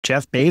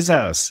Jeff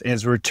Bezos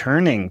is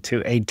returning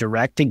to a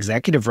direct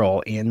executive role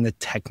in the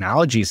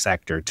technology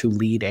sector to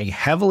lead a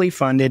heavily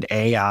funded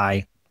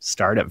AI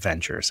startup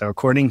venture. So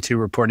according to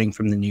reporting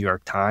from the New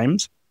York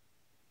Times,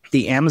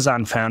 the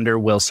Amazon founder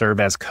will serve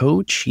as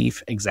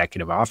co-chief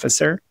executive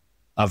officer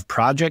of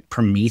Project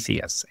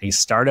Prometheus, a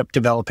startup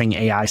developing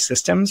AI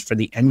systems for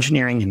the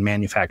engineering and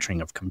manufacturing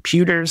of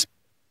computers,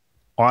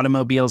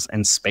 automobiles,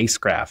 and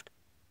spacecraft.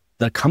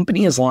 The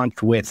company is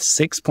launched with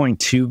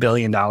 $6.2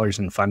 billion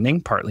in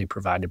funding, partly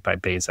provided by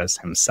Bezos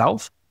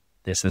himself.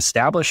 This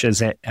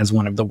establishes it as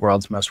one of the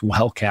world's most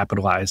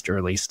well-capitalized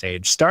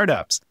early-stage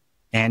startups.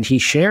 And he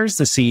shares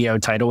the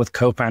CEO title with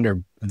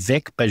co-founder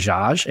Vic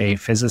Bajaj, a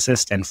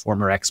physicist and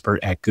former expert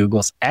at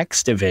Google's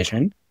X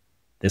division.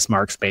 This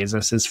marks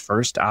Bezos'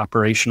 first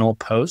operational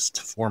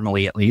post,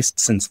 formally at least,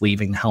 since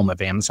leaving the helm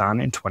of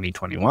Amazon in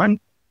 2021.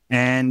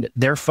 And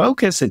their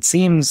focus, it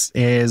seems,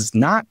 is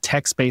not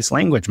text-based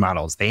language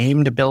models. They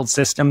aim to build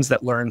systems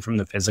that learn from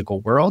the physical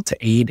world to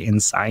aid in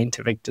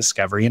scientific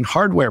discovery and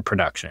hardware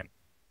production.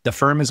 The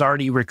firm has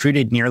already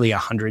recruited nearly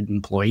 100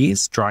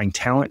 employees, drawing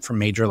talent from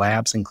major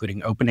labs,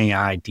 including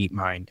OpenAI,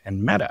 DeepMind,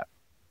 and Meta.